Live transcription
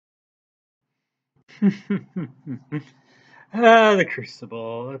The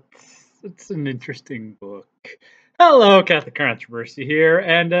Crucible. It's an interesting book. Hello, Catholic Controversy here,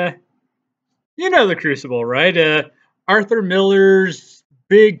 and you know the Crucible, right? Arthur Miller's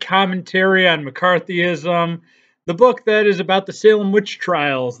big commentary on McCarthyism, the book that is about the Salem witch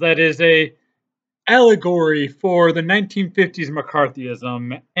trials, that is a allegory for the 1950s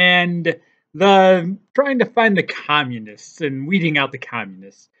McCarthyism and the trying to find the communists and weeding out the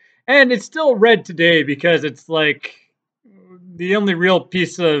communists. And it's still read today because it's like the only real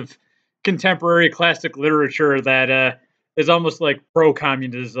piece of contemporary classic literature that is almost like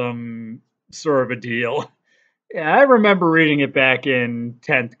pro-communism sort of a deal. Yeah, I remember reading it back in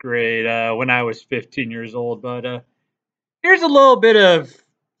 10th grade when I was 15 years old. But here's a little bit of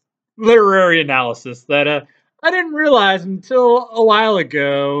literary analysis that I didn't realize until a while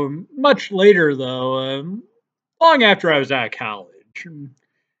ago, much later though, long after I was out of college.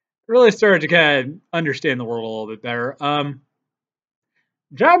 Really started to kind of understand the world a little bit better.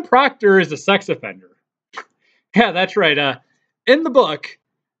 John Proctor is a sex offender. Yeah, that's right. In the book,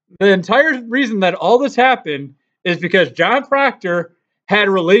 the entire reason that all this happened is because John Proctor had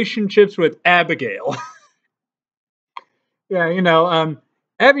relationships with Abigail. Yeah,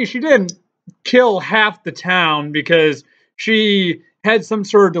 Abby, she didn't kill half the town because she had some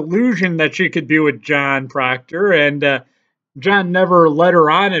sort of delusion that she could be with John Proctor, and John never led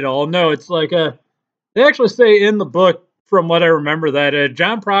her on at all. No, it's like they actually say in the book, from what I remember, that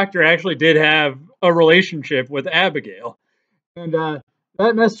John Proctor actually did have a relationship with Abigail, and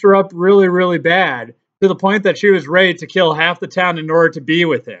that messed her up really, really bad to the point that she was ready to kill half the town in order to be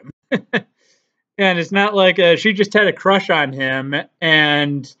with him. And it's not like she just had a crush on him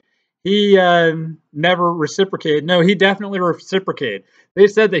and he never reciprocated. No, he definitely reciprocated. They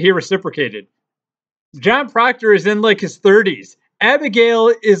said that he reciprocated. John Proctor is in like his 30s.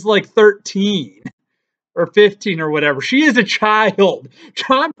 Abigail is like 13 or 15 or whatever. She is a child.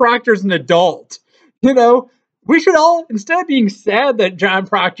 John Proctor's an adult. We should all, instead of being sad that John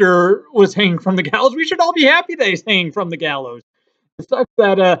Proctor was hanging from the gallows, we should all be happy that he's hanging from the gallows. It sucks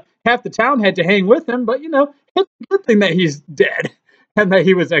that half the town had to hang with him, but, it's a good thing that he's dead and that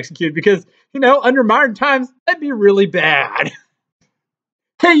he was executed because, under modern times, that'd be really bad.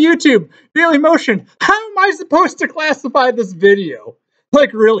 Hey, YouTube, dailymotion, how am I supposed to classify this video?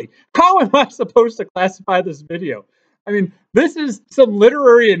 Like, really, how am I supposed to classify this video? I mean, this is some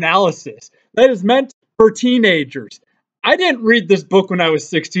literary analysis that is meant for teenagers. I didn't read this book when I was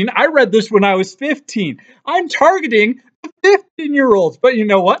 16. I read this when I was 15. I'm targeting the 15-year-olds. But you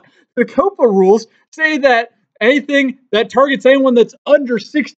know what? The COPPA rules say that anything that targets anyone that's under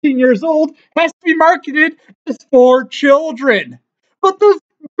 16 years old has to be marketed as for children. But this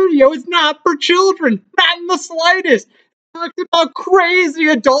video is not for children. Not in the slightest. It talks about crazy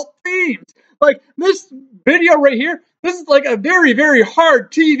adult themes. Like this video right here, this is like a very, very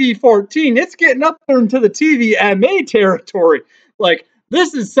hard TV-14. It's getting up there into the TVMA territory. Like,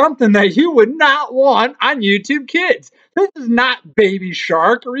 this is something that you would not want on YouTube Kids. This is not Baby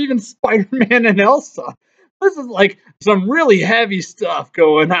Shark or even Spider-Man and Elsa. This is like some really heavy stuff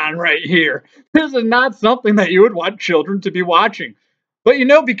going on right here. This is not something that you would want children to be watching. But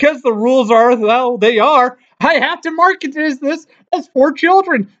because the rules are how they are, I have to market this as for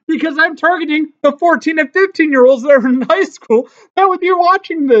children because I'm targeting the 14 and 15-year-olds that are in high school that would be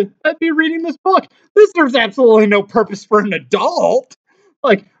that'd be reading this book. This serves absolutely no purpose for an adult.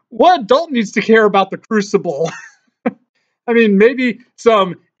 Like, what adult needs to care about the Crucible? I mean, maybe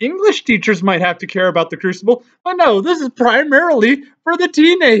some English teachers might have to care about the Crucible, but no, this is primarily for the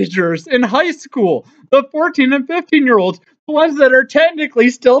teenagers in high school, the 14 and 15-year-olds, the ones that are technically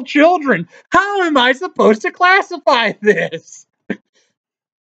still children. How am I supposed to classify this?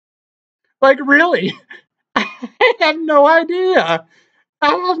 Like, really? I have no idea. I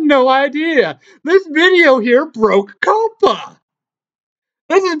have no idea. This video here broke COPPA.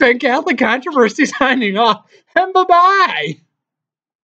 This has been Catholic Controversy signing off, and bye-bye.